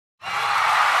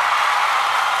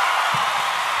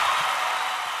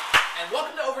and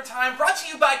welcome to Overtime, brought to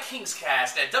you by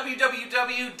Kingscast at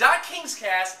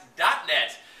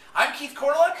www.kingscast.net. I'm Keith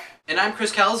Korneluk. And I'm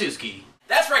Chris Kalazewski.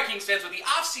 That's right, Kings fans, with the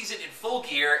off-season in full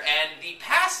gear and the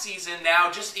past season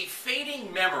now just a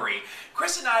fading memory,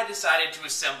 Chris and I decided to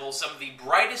assemble some of the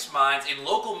brightest minds in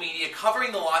local media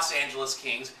covering the Los Angeles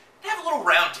Kings and have a little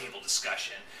roundtable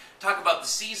discussion. Talk about the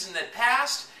season that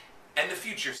passed and the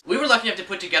future. We were lucky enough to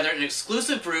put together an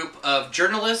exclusive group of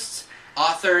journalists,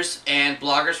 authors, and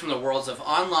bloggers from the worlds of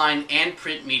online and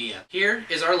print media. Here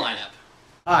is our lineup.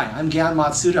 Hi, I'm Gian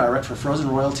Matsuda. I write for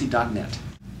FrozenRoyalty.net.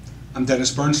 I'm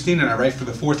Dennis Bernstein, and I write for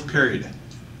The Fourth Period.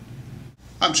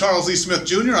 I'm Charles E. Smith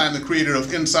Jr. I'm the creator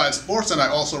of Inside Sports, and I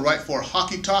also write for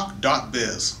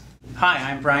HockeyTalk.biz. Hi,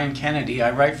 I'm Brian Kennedy.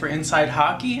 I write for Inside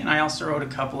Hockey, and I also wrote a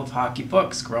couple of hockey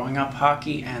books, Growing Up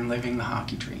Hockey and Living the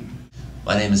Hockey Dream.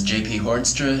 My name is J.P.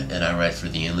 Hornstra, and I write for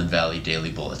the Inland Valley Daily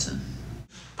Bulletin.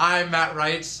 I'm Matt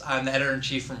Reitz. I'm the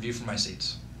editor-in-chief from View from My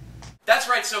Seats. That's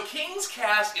right, so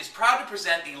Kingscast is proud to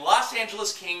present the Los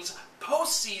Angeles Kings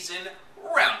postseason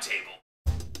roundtable.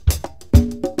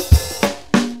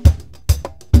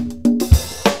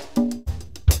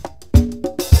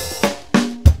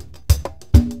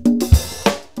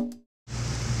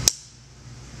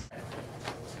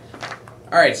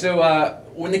 All right, so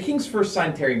when the Kings first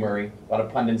signed Terry Murray, a lot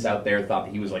of pundits out there thought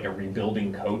that he was like a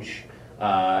rebuilding coach.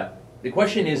 The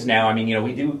question is now, I mean, you know,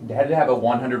 we had to have a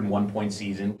 101-point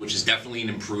season, Which is definitely an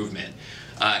improvement.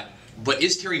 But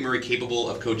is Terry Murray capable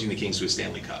of coaching the Kings to a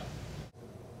Stanley Cup?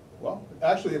 Well,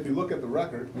 actually, if you look at the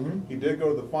record, he did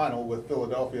go to the final with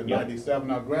Philadelphia in '97.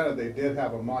 Now, granted, they did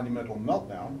have a monumental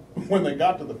meltdown when they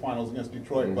got to the finals against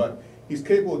Detroit, but he's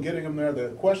capable of getting them there. The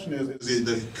question is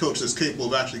The coach is capable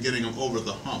of actually getting them over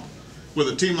the hump. With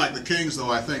a team like the Kings,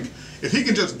 though, I think if he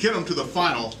can just get them to the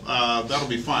final, that'll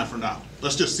be fine for now.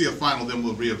 Let's just see a final, then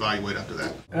we'll reevaluate after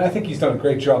that. And I think he's done a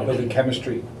great job building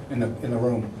chemistry in the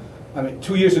room. I mean,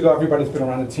 2 years ago, everybody's been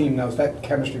around the team knows that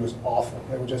chemistry was awful.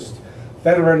 They were just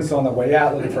veterans on the way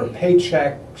out looking for a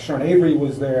paycheck. Sean Avery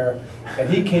was there, and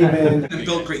he came in and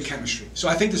built great chemistry. So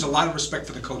I think there's a lot of respect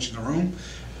for the coach in the room.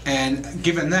 And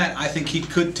given that, I think he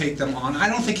could take them on. I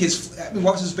don't think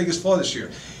what was his biggest flaw this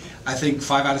year? I think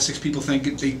 5 out of 6 people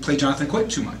think they play Jonathan Quick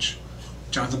too much.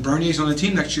 Jonathan Bernier's on the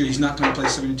team next year. He's not going to play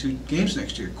 72 games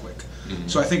next year, Quick.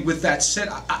 So I think with that said,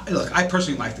 look, I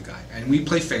personally like the guy. And we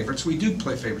play favorites. We do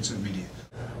play favorites in the media.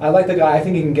 I like the guy. I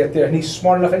think he can get there. And he's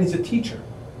smart enough, and he's a teacher.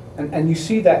 And you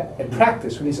see that in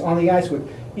practice when he's on the ice with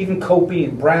even Kobe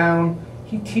and Brown.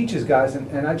 He teaches guys,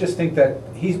 and I just think that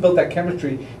he's built that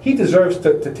chemistry. He deserves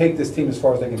to take this team as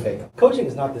far as they can take him. Coaching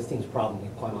is not this team's problem,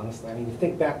 quite honestly. I mean, you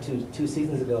think back to 2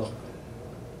 seasons ago,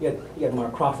 you had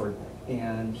Mark Crawford,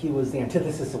 and he was the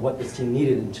antithesis of what this team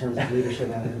needed in terms of leadership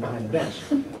and behind the bench.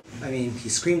 I mean, he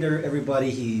screamed at everybody.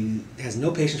 He has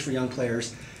no patience for young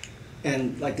players.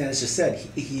 And like Dennis just said,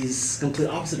 he's complete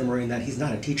opposite of Murray in that he's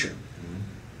not a teacher.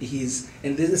 It's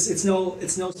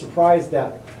no surprise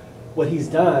that what he's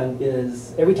done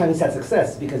is every time he's had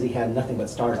success because he had nothing but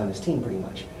stars on his team pretty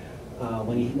much.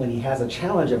 When he has a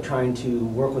challenge of trying to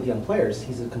work with young players,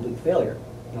 he's a complete failure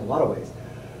in a lot of ways.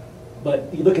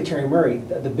 But you look at Terry Murray,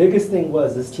 the biggest thing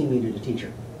was this team needed a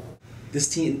teacher. This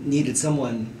team needed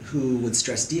someone who would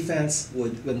stress defense,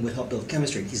 would help build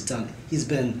chemistry. He's done it. He's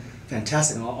been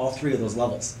fantastic on all 3 of those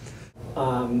levels.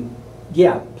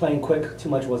 Yeah, playing Quick too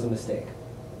much was a mistake.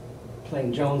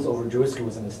 Playing Jones over Drewski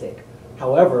was a mistake.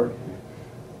 However,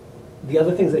 the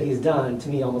other things that he's done, to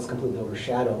me, almost completely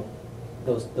overshadow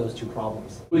those 2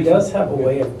 problems. He does have a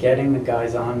way of getting the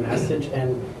guys on message,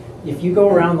 and if you go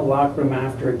around the locker room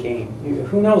after a game,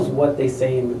 who knows what they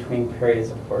say in between periods,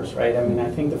 of course, right? I mean,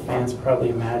 I think the fans probably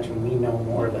imagine we know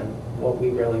more than what we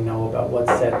really know about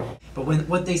what's said. But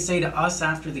what they say to us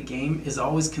after the game is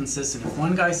always consistent. If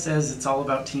one guy says it's all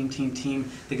about team, team, team,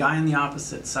 the guy on the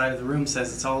opposite side of the room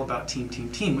says it's all about team, team,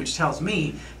 team, which tells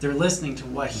me they're listening to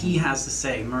what he has to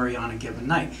say, Murray, on a given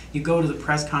night. You go to the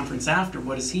press conference after,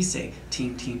 what does he say?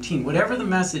 Team, team, team. Whatever the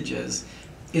message is,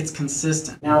 it's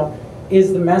consistent. Now,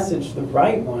 is the message the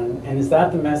right one, and is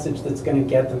that the message that's going to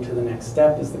get them to the next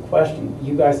step is the question.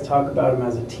 You guys talk about him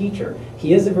as a teacher.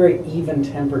 He is a very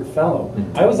even-tempered fellow.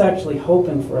 I was actually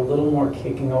hoping for a little more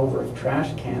kicking over of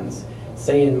trash cans,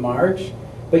 say in March,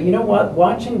 but you know what?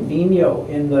 Watching Vigneault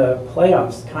in the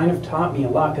playoffs kind of taught me a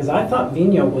lot, because I thought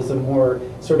Vigneault was a more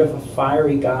sort of a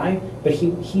fiery guy, but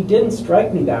he didn't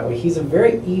strike me that way. He's a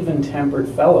very even-tempered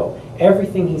fellow.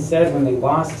 Everything he said when they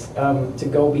lost to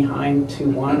go behind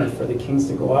 2-1 and for the Kings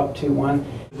to go up 2-1,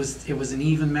 it was an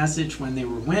even message. When they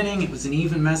were winning, it was an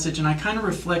even message. And I kind of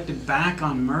reflected back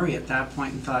on Murray at that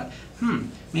point and thought,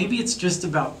 maybe it's just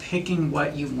about picking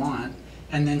what you want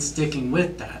and then sticking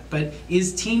with that. But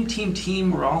is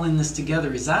team, we're all in this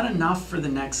together, is that enough for the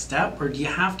next step, or do you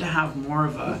have to have more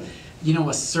of a, you know,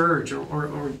 a surge,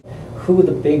 or who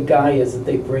the big guy is that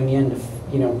they bring in to,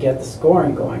 you know, get the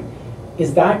scoring going?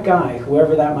 Is that guy,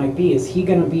 whoever that might be, is he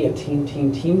going to be a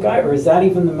team guy, or is that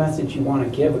even the message you want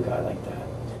to give a guy like that?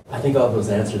 I think all those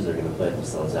answers are going to play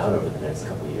themselves out over the next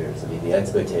couple of years. I mean, the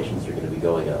expectations are going to be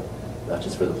going up, not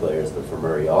just for the players, but for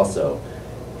Murray also.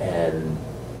 And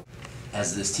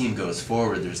as this team goes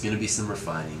forward, there's going to be some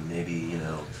refining, maybe, you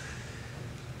know,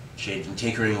 changing,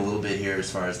 tinkering a little bit here as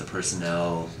far as the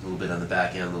personnel, a little bit on the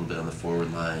back end, a little bit on the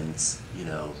forward lines, you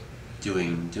know,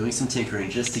 doing some tinkering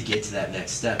just to get to that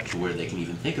next step to where they can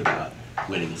even think about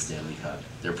winning the Stanley Cup.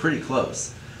 They're pretty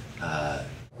close.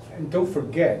 And don't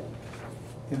forget,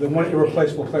 the one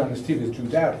irreplaceable player on this team is Drew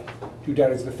Doughty. Drew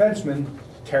Doughty's a defenseman,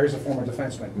 Terry's a former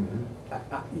defenseman.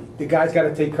 The guy's got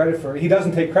to take credit for it. He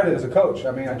doesn't take credit as a coach.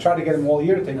 I mean, I tried to get him all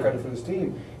year to take credit for this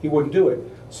team. He wouldn't do it.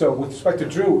 So with respect to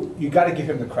Drew, you got to give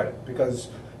him the credit, because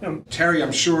you know, Terry,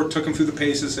 I'm sure, took him through the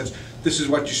paces, says, this is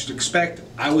what you should expect.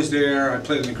 I was there, I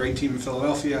played in a great team in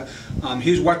Philadelphia.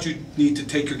 Here's what you need to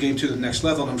take your game to the next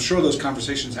level. And I'm sure those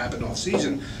conversations happened all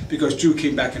season because Drew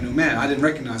came back a new man. I didn't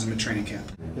recognize him at training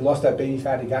camp. He lost that baby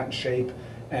fat, he got in shape,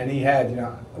 and he had,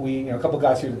 a couple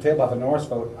guys here at the table about the Norris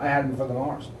vote. I had him for the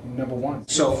Norris,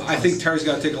 #1. So I think Terry's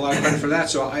got to take a lot of credit for that.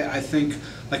 So I think,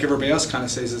 like everybody else kind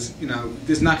of says, is,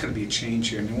 there's not going to be a change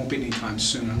here, and there won't be any time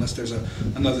soon unless there's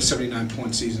another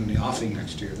 79-point season in the offing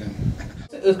next year. Then.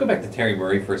 Let's go back to Terry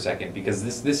Murray for a second, because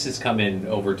this has come in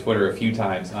over Twitter a few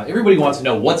times. Everybody wants to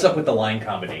know what's up with the line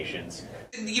combinations.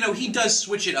 He does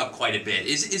switch it up quite a bit.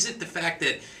 Is it the fact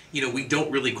that we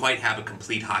don't really quite have a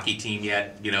complete hockey team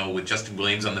yet? with Justin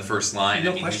Williams on the first line.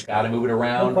 No question. Got to move it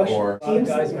around, or a lot of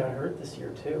guys got hurt this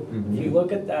year too. If you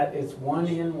look at that, it's 1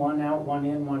 in, 1 out, 1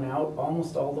 in, 1 out,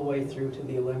 almost all the way through to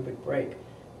the Olympic break.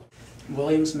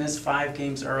 Williams missed 5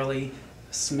 games early.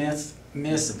 Smith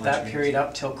missed that period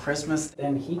up till Christmas.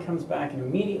 Then he comes back, and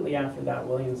immediately after that,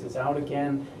 Williams is out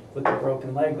again with the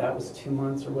broken leg. That was 2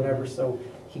 months or whatever. So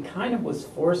he kind of was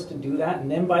forced to do that. And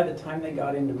then by the time they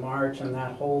got into March and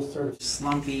that whole sort of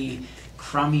slumpy,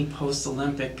 crummy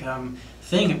post-Olympic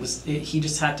thing, he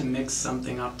just had to mix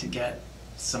something up to get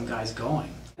some guys going.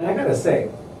 And I gotta say,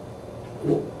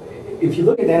 if you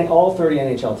look at all 30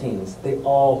 NHL teams, they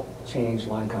all change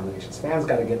line combinations. Fans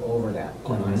got to get over that,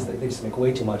 quite honestly. They just make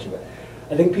way too much of it.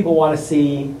 I think people want to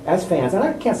see, as fans, and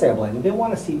I can't say I blame them, they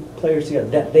want to see players together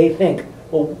that they think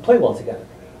will play well together.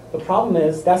 The problem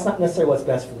is, that's not necessarily what's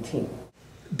best for the team.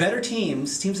 Better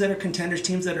teams that are contenders,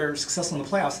 teams that are successful in the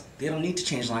playoffs, they don't need to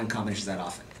change line combinations that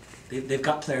often. They've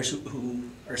got players who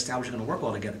are established and going to work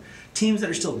well together. Teams that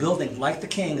are still building, like the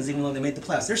Kings, even though they made the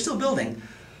playoffs, they're still building,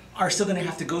 are still going to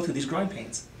have to go through these growing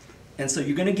pains. And so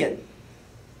you're going to get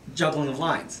juggling of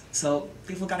lines. So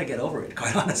people got to get over it,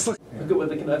 quite honestly. Look at what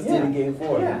the Canucks did in Game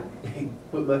 4. Yeah.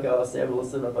 Put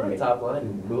Samuelson up on the top line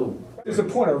and boom. There's a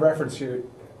point of reference here.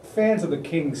 Fans of the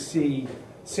Kings see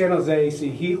San Jose,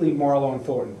 see Heatley, Marlowe, and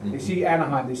Thornton. They see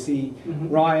Anaheim, they see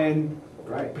Ryan,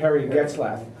 Perry, and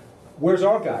Getzlaff. Where's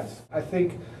our guys? I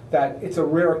think that it's a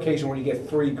rare occasion when you get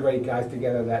 3 great guys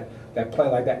together that play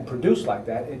like that and produce like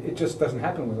that. It just doesn't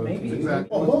happen with those teams.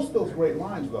 Exactly. Well, most of those great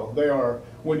lines, though, they are,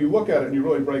 when you look at it and you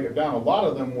really break it down, a lot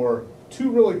of them were 2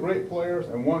 really great players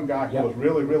and 1 guy who was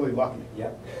really, really lucky.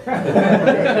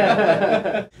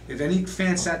 If any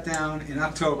fan sat down in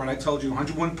October and I told you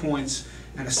 101 points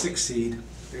and a 6 seed,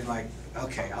 they're like,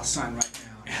 okay, I'll sign right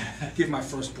now and give my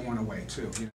firstborn away too.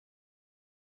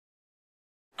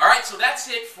 Alright, so that's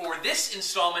it for this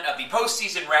installment of the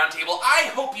postseason roundtable. I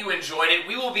hope you enjoyed it.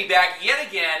 We will be back yet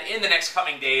again in the next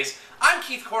coming days. I'm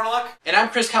Keith Korneluk. And I'm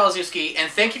Chris Kalazewski, and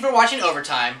thank you for watching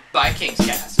Overtime by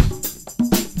Kingscast.